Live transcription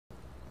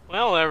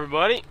Well,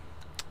 everybody,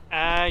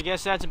 I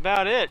guess that's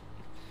about it.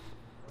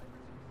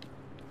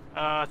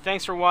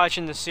 Thanks for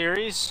watching the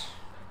series.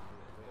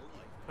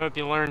 Hope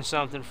you learned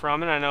something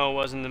from it. I know it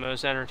wasn't the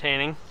most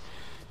entertaining.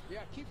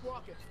 Yeah, keep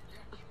walking.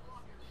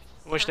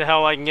 Wish the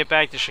hell I can get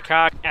back to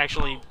Chicago,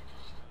 actually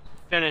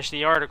finish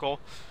the article.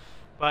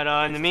 But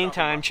in the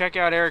meantime, check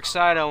out Eric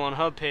Seidel on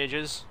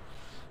Hubpages.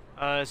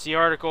 It's the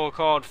article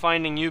called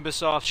 "Finding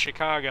Ubisoft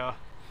Chicago."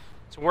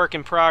 It's a work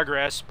in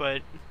progress,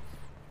 but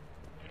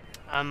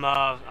I'm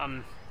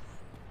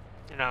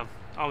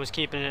always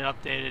keeping it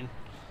updated.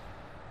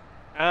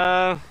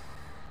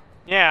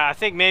 Yeah, I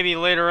think maybe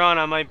later on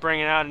I might bring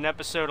it out in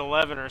episode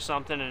 11 or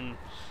something and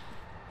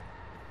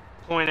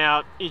point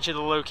out each of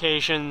the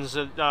locations.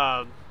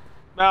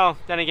 Well,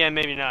 then again,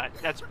 maybe not.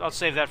 I'll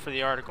save that for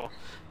the article.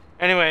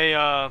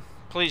 Anyway,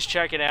 please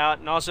check it out.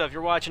 And also, if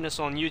you're watching this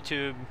on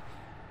YouTube,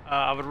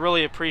 I would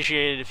really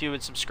appreciate it if you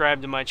would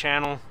subscribe to my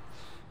channel.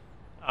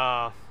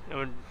 It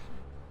would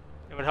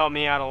help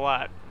me out a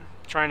lot.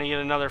 I'm trying to get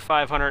another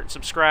 500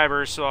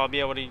 subscribers, so I'll be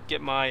able to get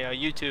my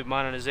YouTube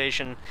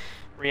monetization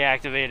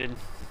reactivated.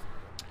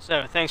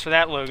 So, thanks for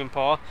that, Logan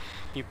Paul,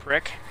 you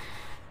prick.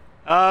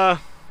 But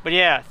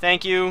yeah,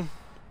 thank you.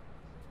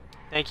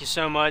 Thank you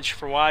so much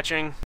for watching.